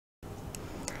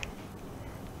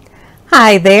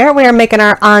Hi there, we are making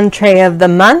our entree of the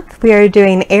month. We are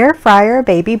doing air fryer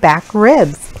baby back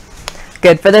ribs.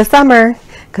 Good for the summer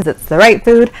because it's the right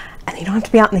food and you don't have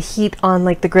to be out in the heat on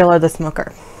like the grill or the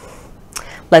smoker.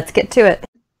 Let's get to it.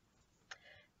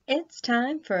 It's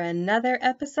time for another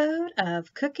episode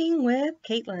of Cooking with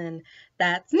Kaitlin.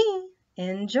 That's me.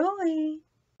 Enjoy.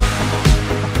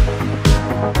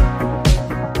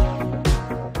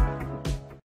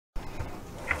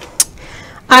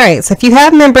 Alright, so if you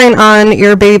have membrane on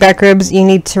your baby back ribs, you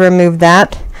need to remove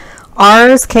that.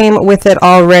 Ours came with it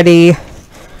already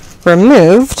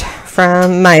removed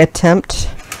from my attempt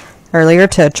earlier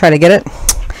to try to get it.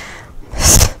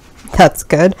 That's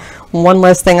good. One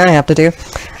less thing I have to do.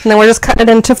 And then we're just cutting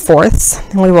it into fourths.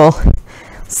 And we will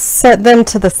set them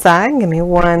to the side. Give me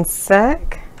one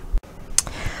sec.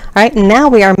 Alright, now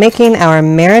we are making our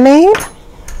marinade.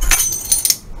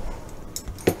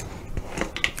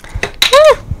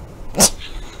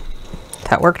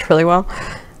 That worked really well.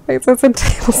 Right, so it's a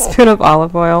tablespoon of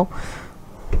olive oil.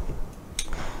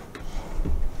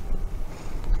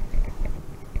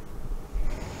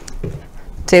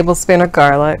 Tablespoon of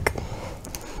garlic.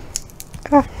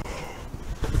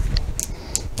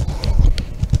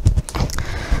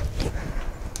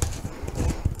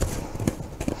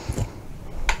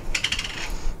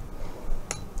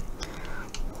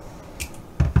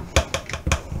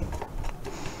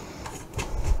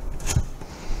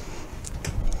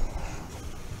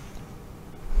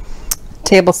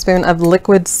 Tablespoon of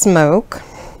liquid smoke.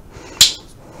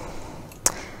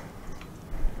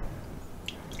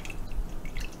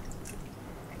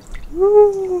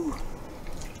 Ooh.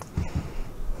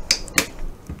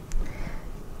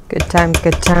 Good times,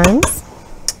 good times.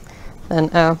 Then,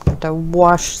 oh, I have to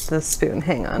wash the spoon,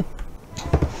 hang on.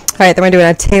 All right, then we're doing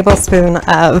a tablespoon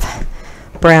of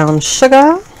brown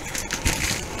sugar.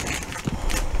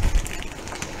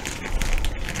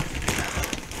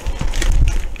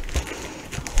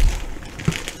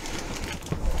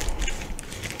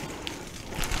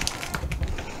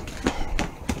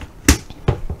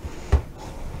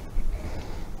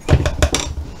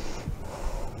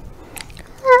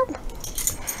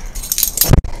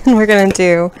 And we're going to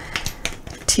do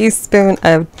a teaspoon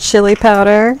of chili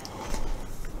powder,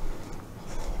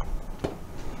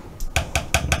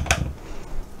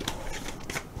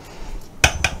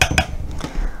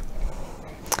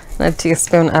 and a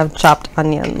teaspoon of chopped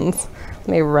onions. Let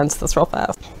me rinse this real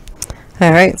fast.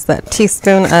 Alright, so that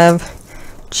teaspoon of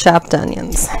chopped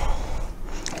onions.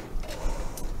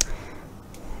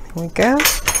 There we go.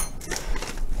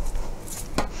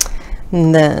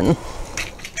 And then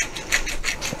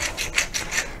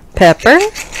pepper,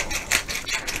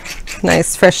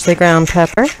 nice freshly ground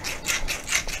pepper.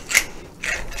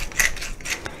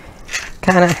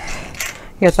 Kind of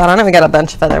your thought on it. We got a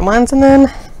bunch of other ones, and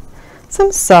then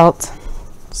some salt,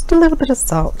 just a little bit of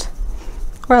salt,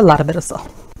 or a lot of bit of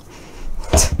salt.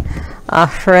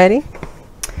 Alrighty,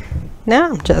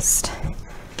 now I'm just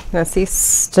gonna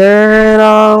stir it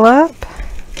all up.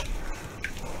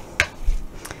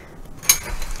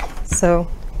 So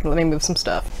let me move some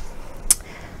stuff.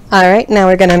 Alright, now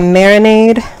we're going to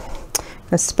marinate. I'm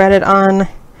going to spread it on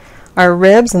our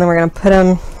ribs, and then we're going to put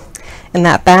them in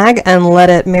that bag and let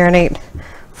it marinate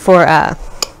for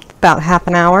about half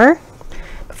an hour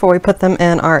before we put them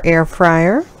in our air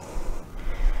fryer.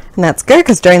 And that's good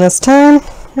because during this time,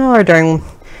 or during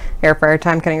air fryer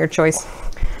time, kind of your choice,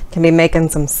 you can be making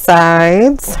some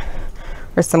sides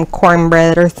or some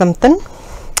cornbread or something.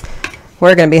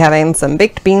 We're going to be having some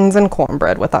baked beans and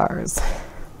cornbread with ours.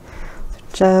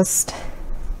 Just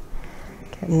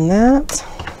getting that.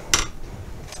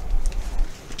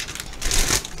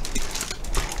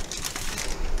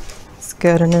 It's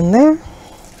good and in there.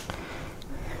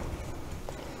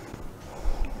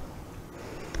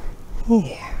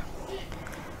 Yeah.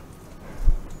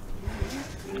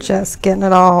 Just getting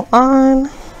it all on.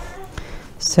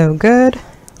 So good.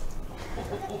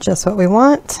 Just what we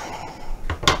want.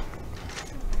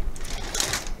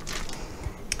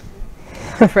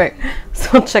 Right. So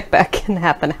we'll check back in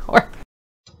half an hour.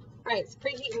 Alright, it's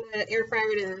preheating the air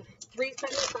fryer to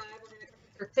 375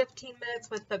 for 15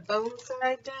 minutes with the bone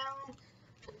side down.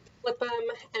 Flip them,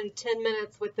 and 10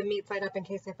 minutes with the meat side up in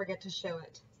case I forget to show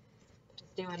it.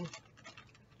 Just doing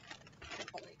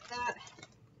like that.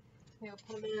 We'll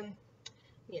put them in.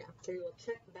 Yeah, so we will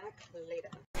check back later.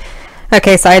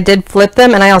 Okay, so I did flip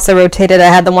them, and I also rotated. I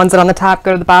had the ones that on the top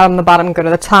go to the bottom go to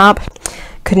the top.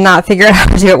 Could not figure out how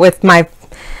to do it with my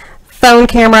phone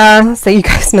camera, so you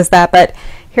guys missed that, but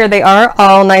here they are,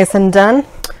 all nice and done.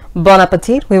 Bon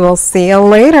appetit. We will see you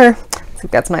later. So we've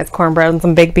got some nice cornbread and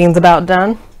some baked beans about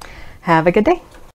done. Have a good day.